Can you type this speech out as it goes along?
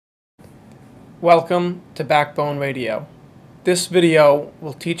Welcome to Backbone Radio. This video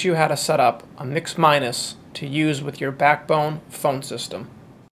will teach you how to set up a mix-minus to use with your Backbone phone system.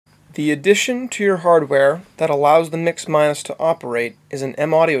 The addition to your hardware that allows the mix-minus to operate is an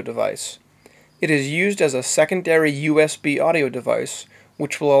M-Audio device. It is used as a secondary USB audio device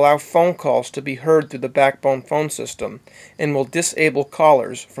which will allow phone calls to be heard through the Backbone phone system and will disable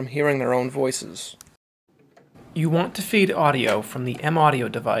callers from hearing their own voices. You want to feed audio from the M-Audio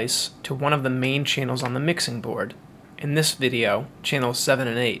device to one of the main channels on the mixing board, in this video, channels 7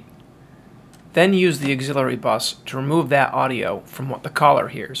 and 8. Then use the auxiliary bus to remove that audio from what the caller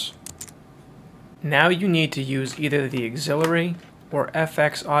hears. Now you need to use either the auxiliary or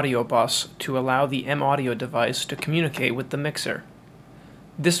FX audio bus to allow the M-Audio device to communicate with the mixer.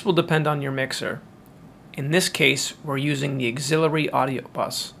 This will depend on your mixer. In this case, we're using the auxiliary audio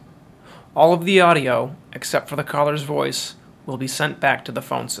bus. All of the audio, except for the caller's voice, will be sent back to the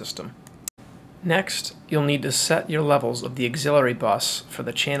phone system. Next, you'll need to set your levels of the auxiliary bus for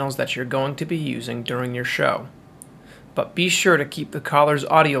the channels that you're going to be using during your show. But be sure to keep the caller's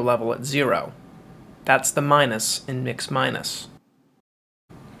audio level at 0. That's the minus in mix-minus.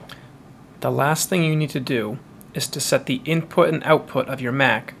 The last thing you need to do is to set the input and output of your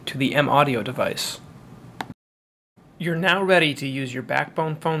Mac to the M-Audio device. You're now ready to use your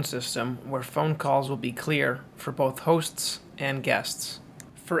Backbone phone system where phone calls will be clear for both hosts and guests.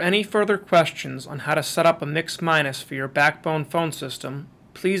 For any further questions on how to set up a mix-minus for your Backbone phone system,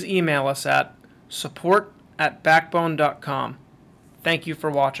 please email us at support@backbone.com. Thank you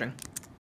for watching.